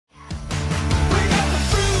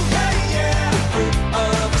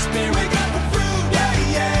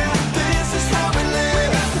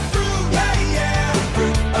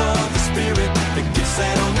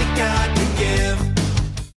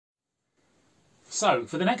So,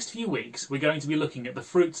 for the next few weeks, we're going to be looking at the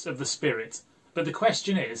fruits of the Spirit. But the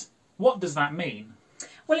question is, what does that mean?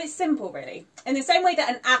 Well, it's simple, really. In the same way that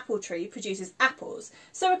an apple tree produces apples,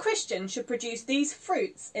 so a Christian should produce these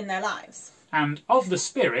fruits in their lives. And of the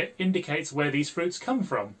Spirit indicates where these fruits come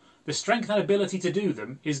from. The strength and ability to do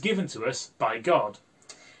them is given to us by God.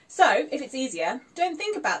 So, if it's easier, don't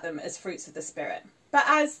think about them as fruits of the Spirit, but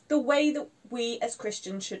as the way that we as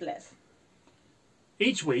Christians should live.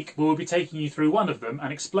 Each week we will be taking you through one of them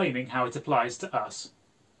and explaining how it applies to us.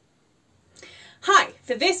 Hi,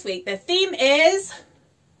 for this week the theme is...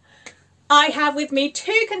 I have with me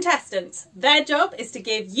two contestants. Their job is to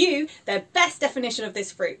give you their best definition of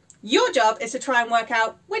this fruit. Your job is to try and work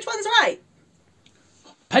out which one's right.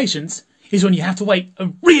 Patience is when you have to wait a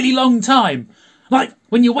really long time. Like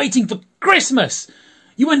when you're waiting for Christmas.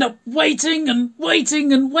 You end up waiting and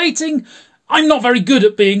waiting and waiting. I'm not very good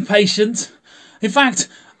at being patient. In fact,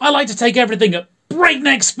 I like to take everything at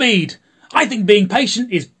breakneck speed. I think being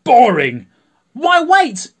patient is boring. Why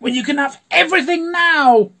wait when you can have everything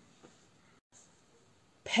now?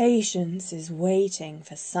 Patience is waiting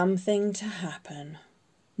for something to happen.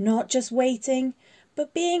 Not just waiting,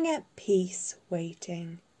 but being at peace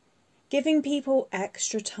waiting. Giving people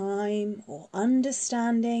extra time or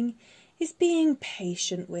understanding is being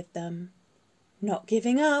patient with them. Not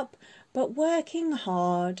giving up, but working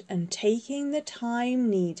hard and taking the time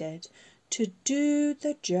needed to do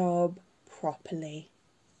the job properly.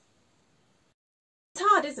 It's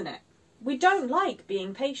hard, isn't it? We don't like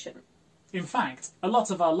being patient. In fact, a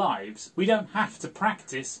lot of our lives, we don't have to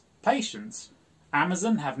practice patience.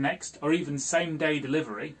 Amazon have next or even same-day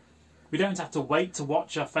delivery. We don't have to wait to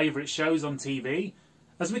watch our favourite shows on TV,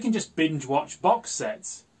 as we can just binge-watch box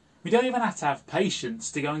sets. We don't even have to have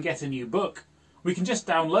patience to go and get a new book. We can just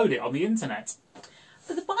download it on the internet.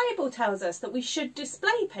 But the Bible tells us that we should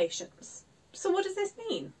display patience. So what does this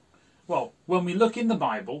mean? Well, when we look in the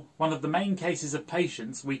Bible, one of the main cases of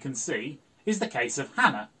patience we can see is the case of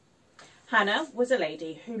Hannah. Hannah was a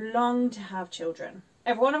lady who longed to have children.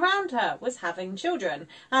 Everyone around her was having children,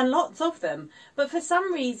 and lots of them, but for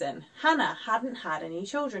some reason, Hannah hadn't had any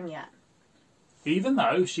children yet. Even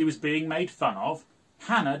though she was being made fun of,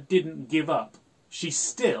 Hannah didn't give up. She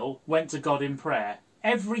still went to God in prayer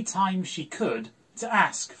every time she could to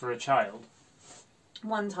ask for a child.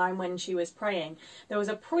 One time when she was praying, there was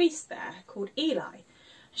a priest there called Eli.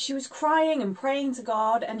 She was crying and praying to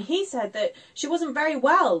God, and he said that she wasn't very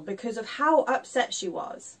well because of how upset she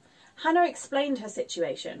was. Hannah explained her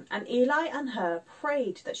situation, and Eli and her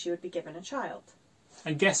prayed that she would be given a child.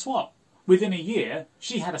 And guess what? Within a year,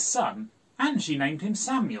 she had a son, and she named him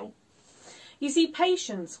Samuel. You see,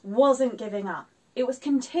 patience wasn't giving up. It was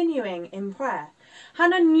continuing in prayer.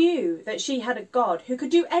 Hannah knew that she had a God who could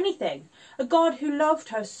do anything, a God who loved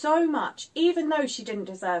her so much, even though she didn't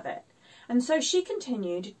deserve it. And so she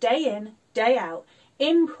continued day in, day out,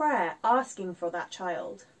 in prayer, asking for that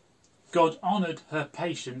child. God honoured her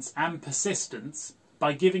patience and persistence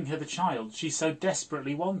by giving her the child she so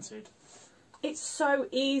desperately wanted. It's so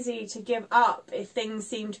easy to give up if things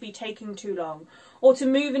seem to be taking too long, or to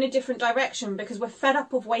move in a different direction because we're fed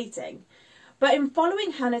up of waiting. But in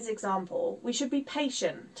following Hannah's example, we should be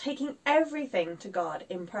patient, taking everything to God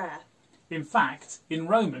in prayer. In fact, in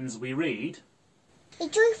Romans we read, "Be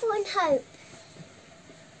joyful in hope.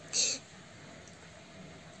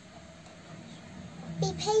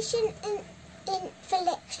 Be patient in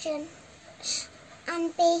affliction,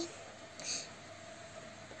 and be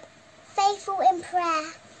faithful in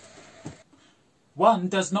prayer." one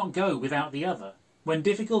does not go without the other. When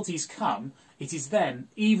difficulties come, it is then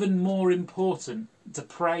even more important to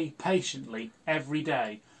pray patiently every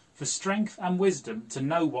day for strength and wisdom to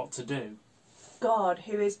know what to do. God,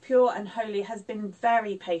 who is pure and holy, has been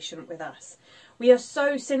very patient with us. We are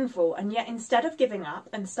so sinful, and yet instead of giving up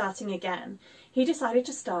and starting again, he decided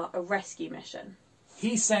to start a rescue mission.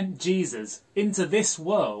 He sent Jesus into this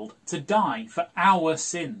world to die for our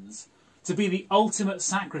sins, to be the ultimate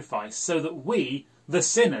sacrifice so that we, the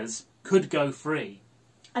sinners, could go free.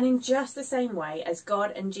 And in just the same way as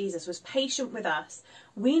God and Jesus was patient with us,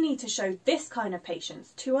 we need to show this kind of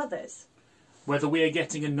patience to others. Whether we are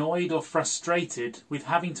getting annoyed or frustrated with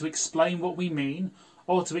having to explain what we mean,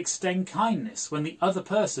 or to extend kindness when the other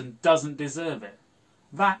person doesn't deserve it.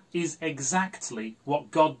 That is exactly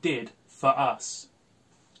what God did for us.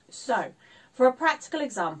 So, for a practical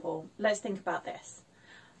example, let's think about this.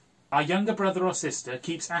 Our younger brother or sister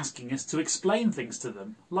keeps asking us to explain things to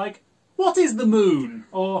them, like, "What is the moon?"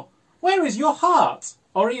 or "Where is your heart?"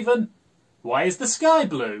 or even, "Why is the sky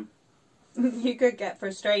blue?" You could get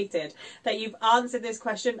frustrated that you've answered this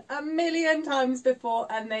question 1,000,000 times before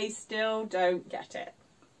and they still don't get it.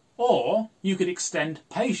 Or you could extend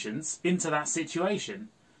patience into that situation.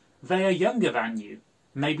 They are younger than you.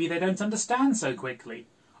 Maybe they don't understand so quickly.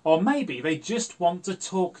 Or maybe they just want to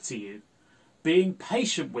talk to you. Being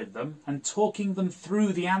patient with them and talking them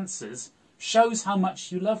through the answers shows how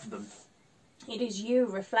much you love them. It is you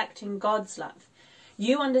reflecting God's love.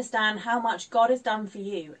 You understand how much God has done for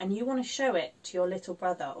you and you want to show it to your little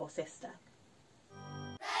brother or sister.